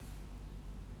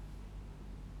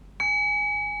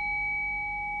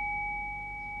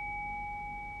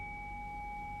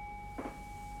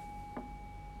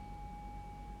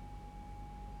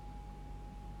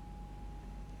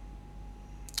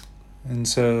And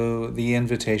so the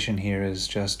invitation here is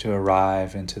just to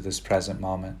arrive into this present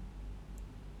moment,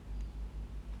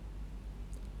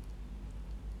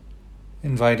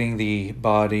 inviting the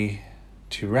body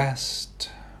to rest,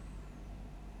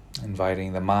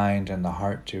 inviting the mind and the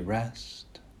heart to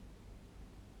rest.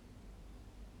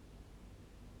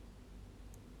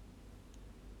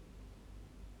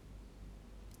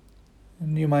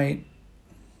 And you might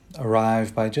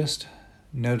arrive by just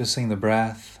noticing the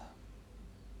breath.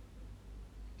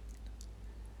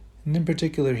 And in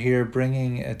particular here,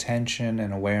 bringing attention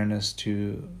and awareness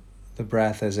to the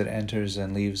breath as it enters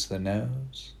and leaves the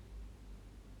nose.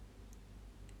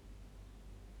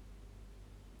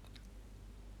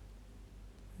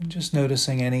 And just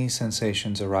noticing any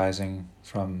sensations arising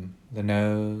from the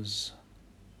nose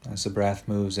as the breath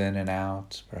moves in and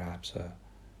out, perhaps a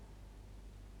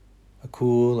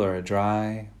cool or a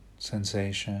dry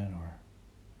sensation, or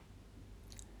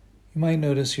you might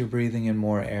notice you're breathing in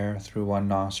more air through one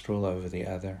nostril over the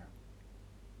other.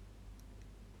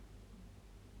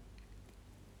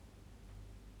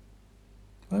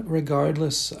 But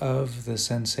regardless of the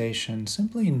sensation,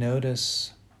 simply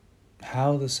notice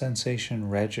how the sensation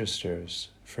registers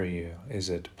for you. Is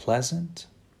it pleasant?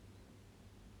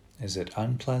 Is it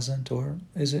unpleasant? Or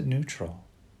is it neutral?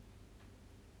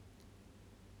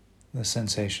 The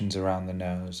sensations around the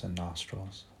nose and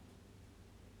nostrils.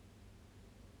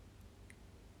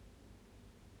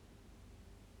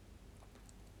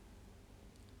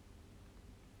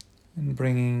 And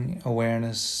bringing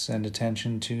awareness and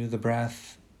attention to the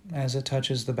breath as it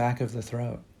touches the back of the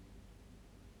throat.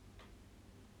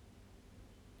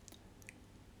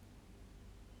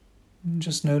 And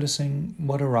just noticing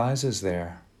what arises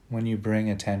there when you bring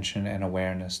attention and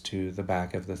awareness to the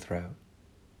back of the throat.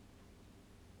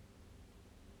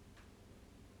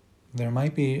 There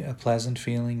might be a pleasant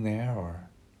feeling there, or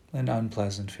an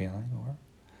unpleasant feeling, or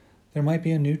there might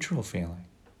be a neutral feeling.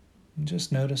 And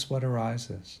just notice what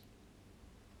arises.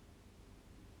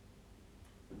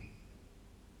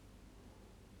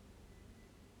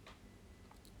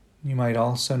 You might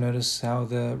also notice how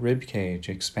the rib cage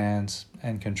expands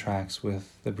and contracts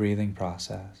with the breathing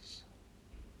process.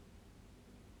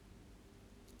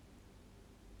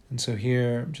 And so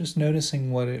here, just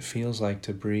noticing what it feels like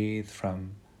to breathe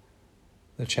from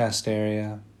the chest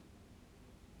area,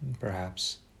 and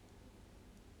perhaps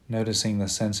noticing the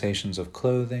sensations of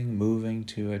clothing moving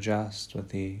to adjust with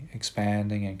the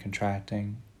expanding and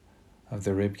contracting of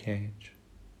the rib cage.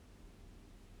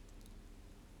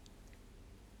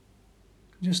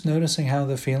 Just noticing how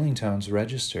the feeling tones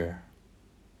register.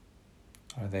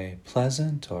 Are they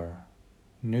pleasant or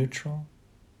neutral?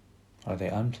 Are they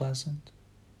unpleasant?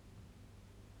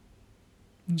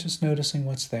 And just noticing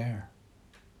what's there.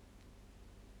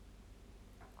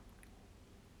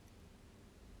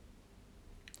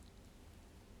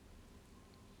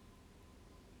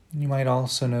 You might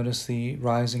also notice the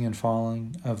rising and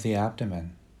falling of the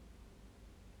abdomen.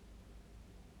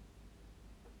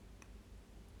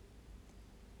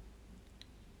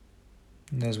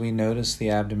 And as we notice the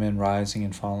abdomen rising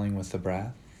and falling with the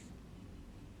breath,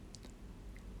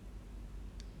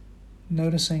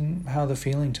 noticing how the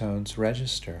feeling tones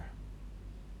register.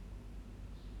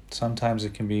 Sometimes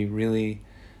it can be really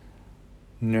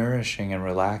nourishing and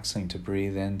relaxing to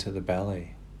breathe into the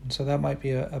belly. And so that might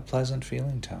be a pleasant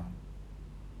feeling tone.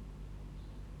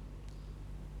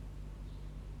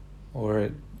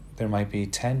 Or there might be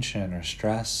tension or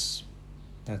stress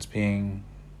that's being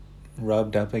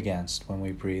rubbed up against when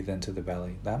we breathe into the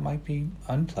belly. That might be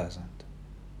unpleasant.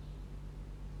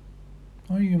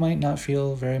 Or you might not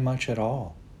feel very much at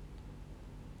all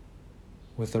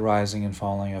with the rising and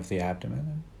falling of the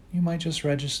abdomen. You might just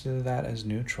register that as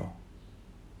neutral.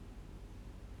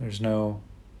 There's no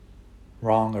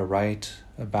wrong or right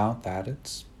about that.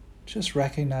 It's just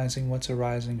recognizing what's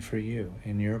arising for you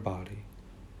in your body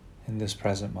in this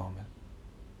present moment.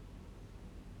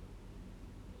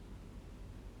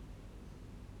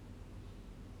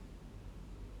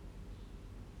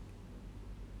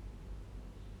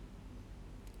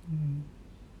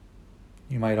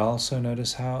 You might also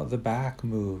notice how the back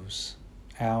moves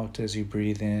out as you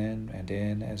breathe in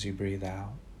as you breathe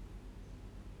out.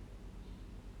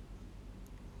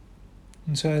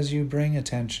 And so as you bring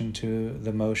attention to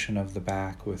the motion of the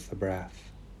back with the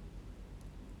breath,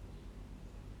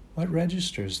 what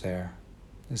registers there?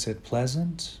 Is it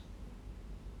pleasant?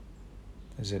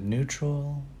 Is it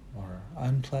neutral or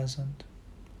unpleasant?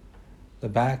 The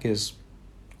back is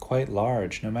quite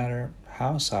large, no matter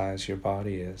how size your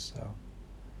body is. So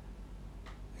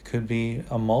it could be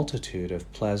a multitude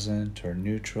of pleasant or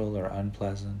neutral or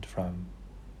unpleasant, from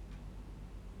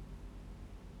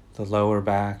the lower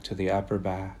back to the upper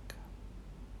back.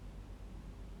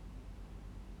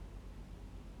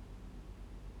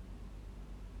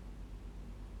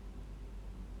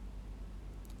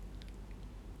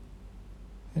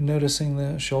 And noticing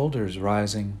the shoulders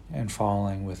rising and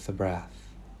falling with the breath.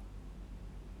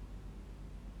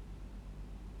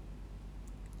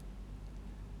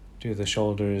 Do the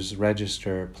shoulders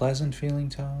register pleasant feeling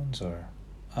tones or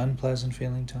unpleasant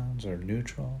feeling tones or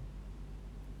neutral?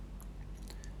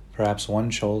 Perhaps one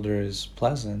shoulder is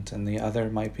pleasant and the other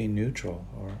might be neutral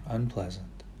or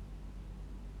unpleasant.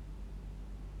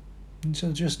 And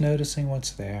so just noticing what's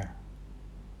there.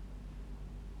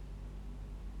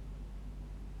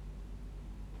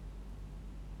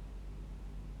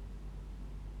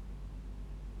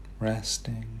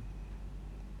 Resting,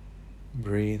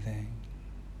 breathing.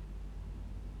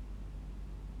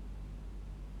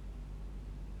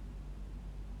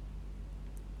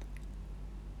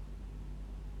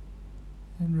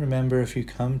 And remember, if you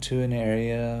come to an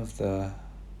area of the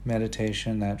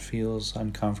meditation that feels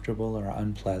uncomfortable or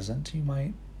unpleasant, you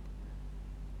might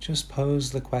just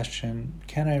pose the question,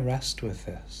 can I rest with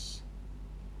this?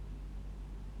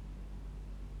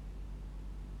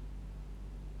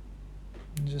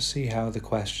 And just see how the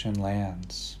question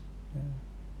lands. Yeah.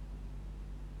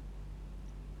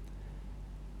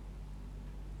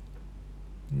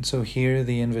 And so here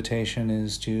the invitation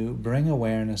is to bring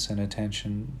awareness and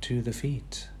attention to the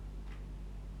feet.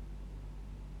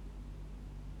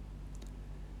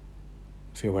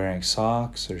 If you're wearing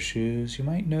socks or shoes, you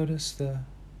might notice the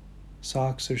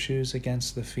socks or shoes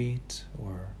against the feet,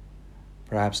 or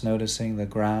perhaps noticing the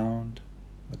ground,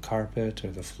 the carpet,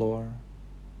 or the floor,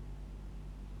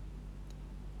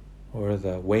 or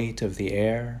the weight of the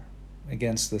air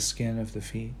against the skin of the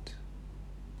feet.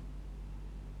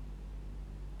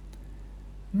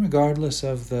 And regardless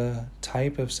of the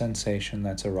type of sensation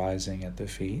that's arising at the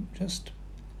feet, just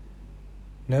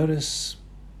notice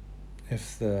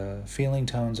if the feeling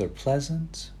tones are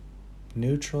pleasant,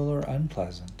 neutral, or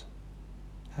unpleasant.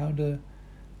 How do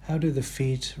the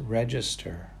feet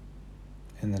register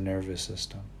in the nervous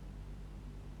system?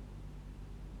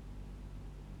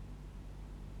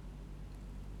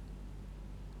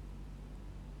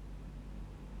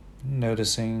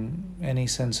 Noticing any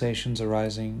sensations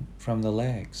arising from the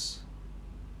legs.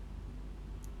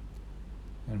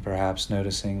 And perhaps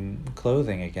noticing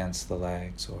clothing against the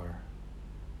legs, or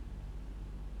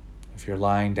if you're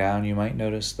lying down, you might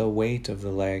notice the weight of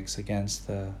the legs against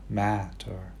the mat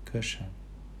or cushion.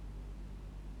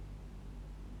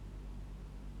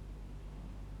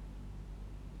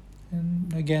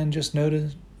 And again, just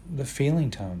notice the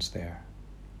feeling tones there.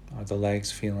 Are the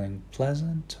legs feeling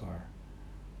pleasant or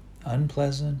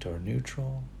unpleasant or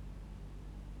neutral?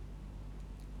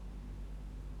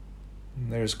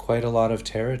 There's quite a lot of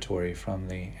territory from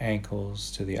the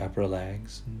ankles to the upper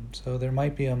legs, and so there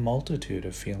might be a multitude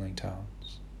of feeling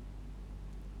tones.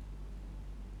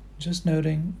 Just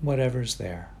noting whatever's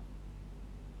there.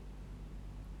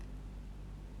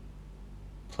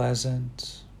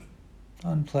 Pleasant,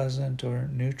 unpleasant, or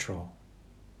neutral,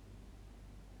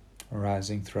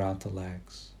 arising throughout the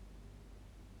legs.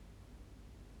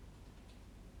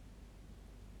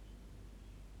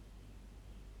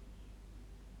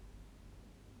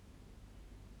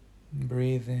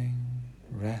 Breathing,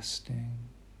 resting,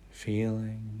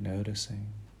 feeling, noticing.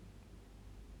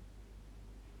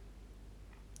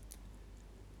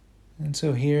 And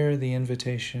so here the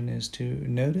invitation is to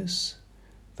notice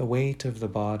the weight of the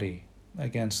body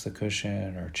against the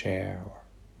cushion or chair or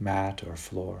mat or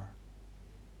floor.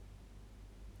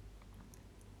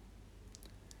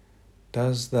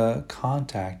 Does the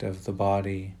contact of the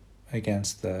body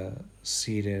against the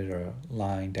seated or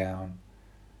lying down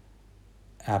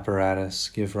apparatus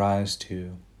give rise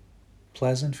to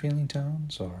pleasant feeling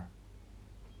tones or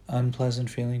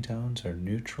unpleasant feeling tones or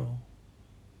neutral?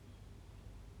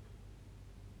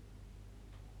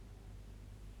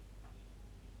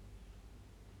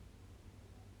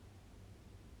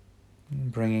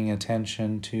 Bringing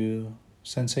attention to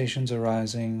sensations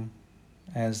arising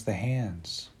as the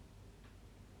hands,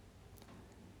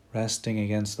 resting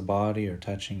against the body or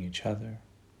touching each other,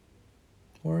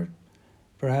 or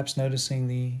perhaps noticing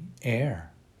the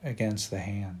air against the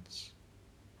hands.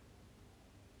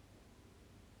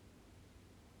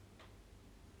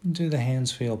 Do the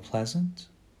hands feel pleasant?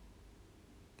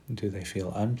 Do they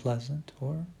feel unpleasant?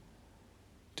 Or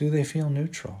do they feel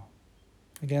neutral?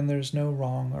 Again, there's no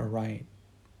wrong or right.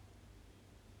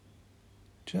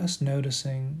 Just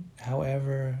noticing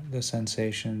however the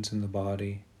sensations in the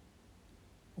body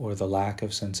or the lack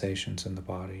of sensations in the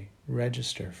body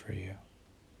register for you.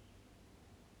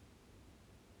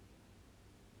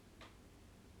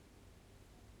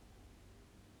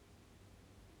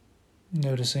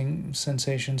 Noticing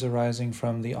sensations arising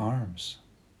from the arms.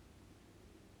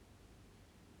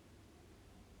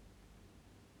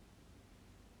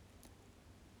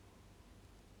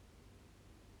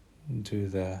 Do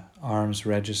the arms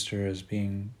register as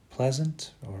being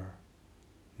pleasant or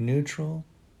neutral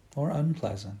or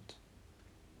unpleasant?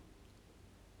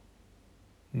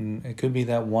 It could be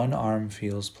that one arm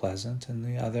feels pleasant and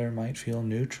the other might feel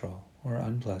neutral or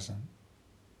unpleasant.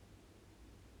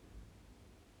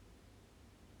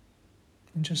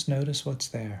 And just notice what's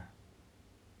there.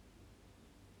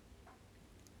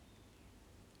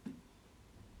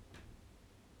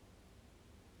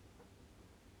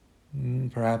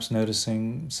 Perhaps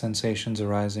noticing sensations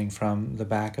arising from the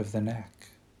back of the neck,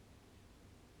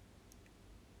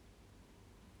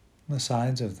 the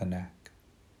sides of the neck.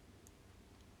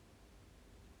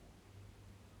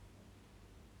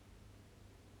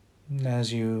 And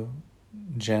as you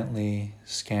gently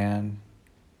scan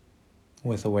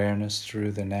with awareness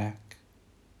through the neck,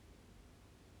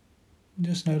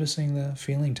 just noticing the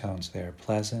feeling tones there,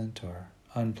 pleasant or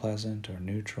unpleasant or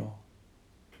neutral.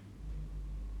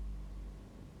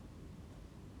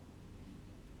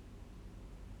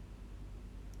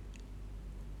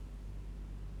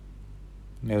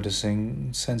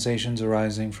 Noticing sensations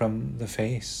arising from the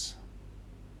face.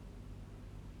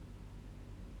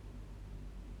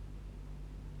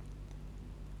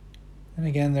 And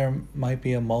again, there might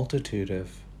be a multitude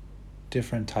of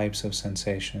different types of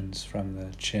sensations from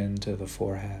the chin to the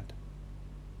forehead.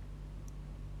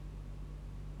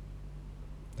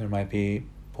 There might be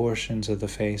portions of the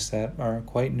face that are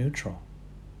quite neutral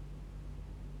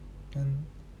and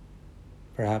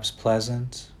perhaps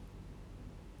pleasant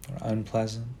or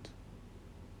unpleasant,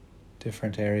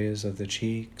 different areas of the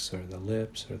cheeks or the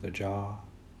lips or the jaw.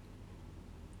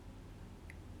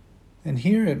 And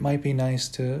here it might be nice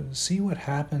to see what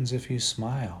happens if you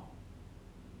smile.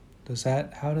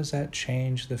 How does that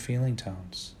change the feeling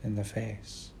tones in the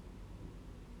face?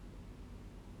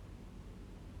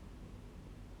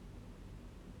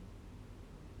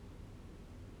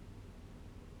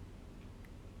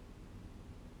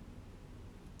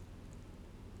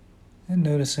 And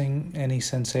noticing any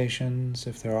sensations,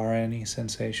 if there are any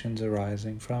sensations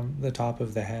arising from the top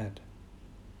of the head.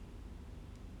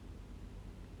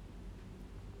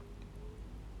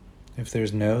 If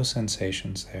there's no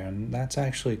sensations there, and that's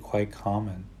actually quite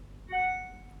common,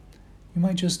 you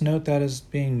might just note that as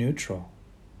being neutral.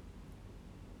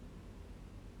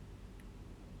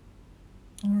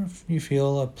 Or if you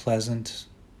feel a pleasant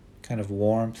kind of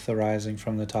warmth arising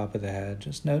from the top of the head,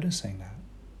 just noticing that.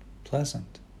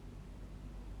 Pleasant.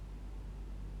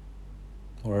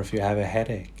 Or if you have a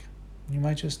headache, you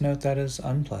might just note that as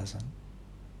unpleasant.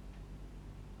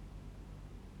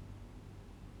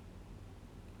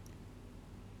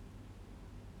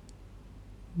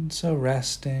 And so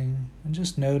resting and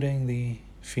just noting the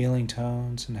feeling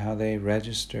tones and how they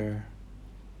register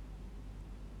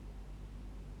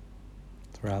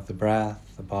throughout the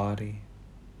breath, the body.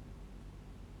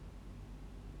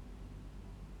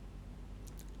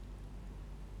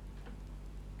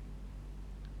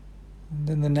 And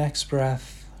in the next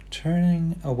breath,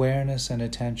 turning awareness and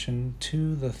attention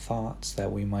to the thoughts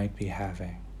that we might be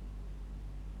having.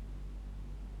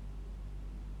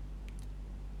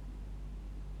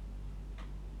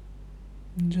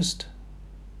 And just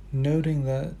noting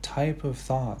the type of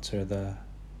thoughts or the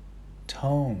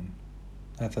tone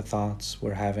that the thoughts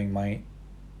we're having might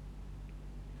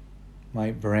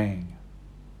bring.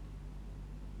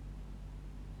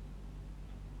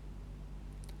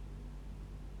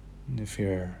 And if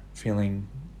you're feeling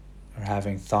or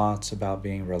having thoughts about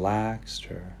being relaxed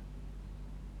or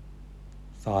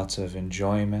thoughts of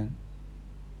enjoyment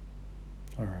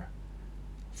or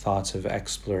thoughts of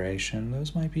exploration,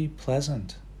 those might be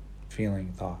pleasant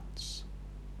feeling thoughts.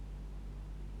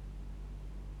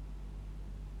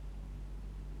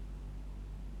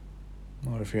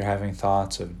 Or if you're having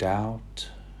thoughts of doubt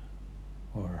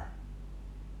or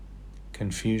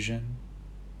confusion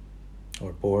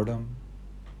or boredom,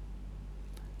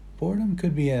 boredom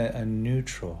could be a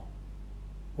neutral.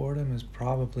 Boredom is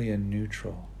probably a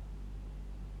neutral.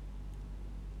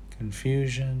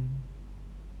 Confusion,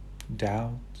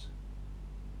 doubt,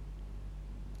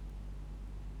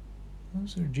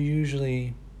 those are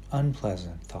usually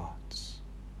unpleasant thoughts.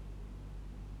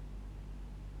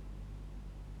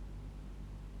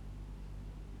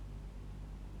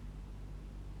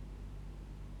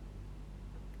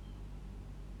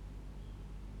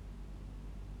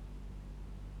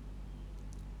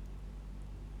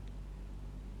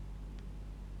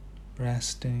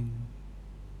 Resting,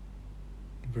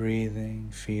 breathing,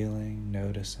 feeling,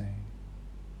 noticing.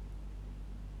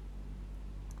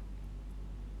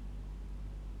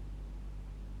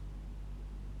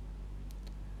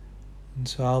 And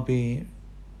so I'll be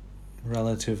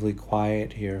relatively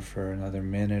quiet here for another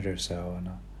minute or so,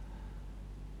 and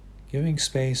giving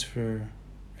space for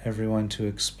everyone to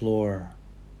explore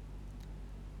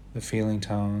the feeling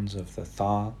tones of the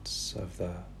thoughts, of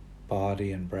the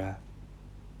body and breath.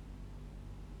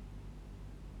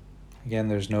 Again,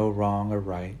 there's no wrong or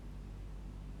right.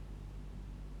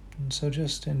 And so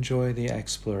just enjoy the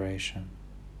exploration.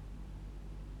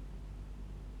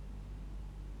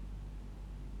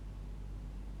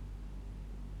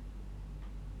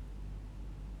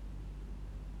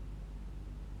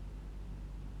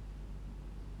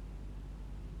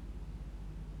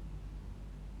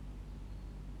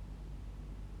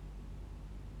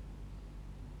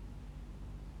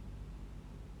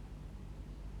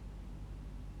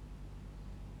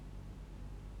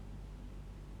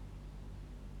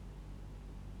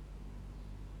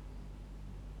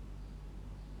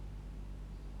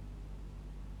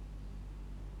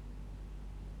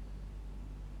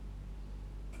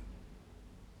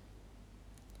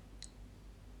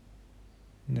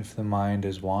 And if the mind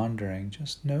is wandering,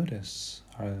 just notice,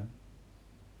 are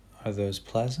those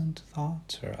pleasant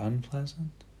thoughts or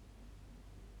unpleasant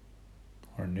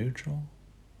or neutral?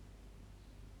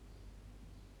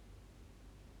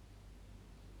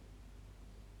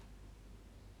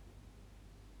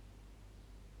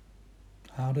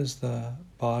 How does the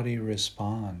body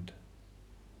respond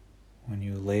when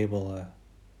you label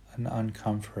an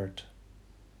uncomfort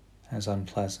as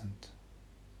unpleasant?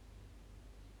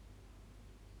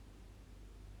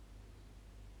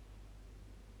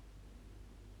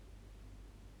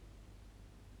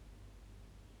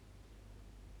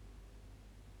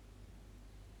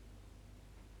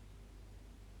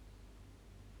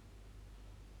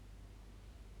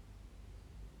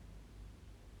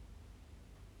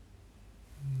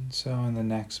 And so in the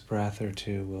next breath or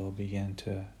two, we'll begin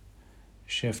to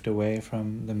shift away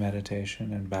from the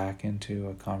meditation and back into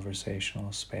a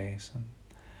conversational space. And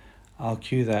I'll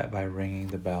cue that by ringing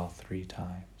the bell 3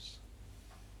 times.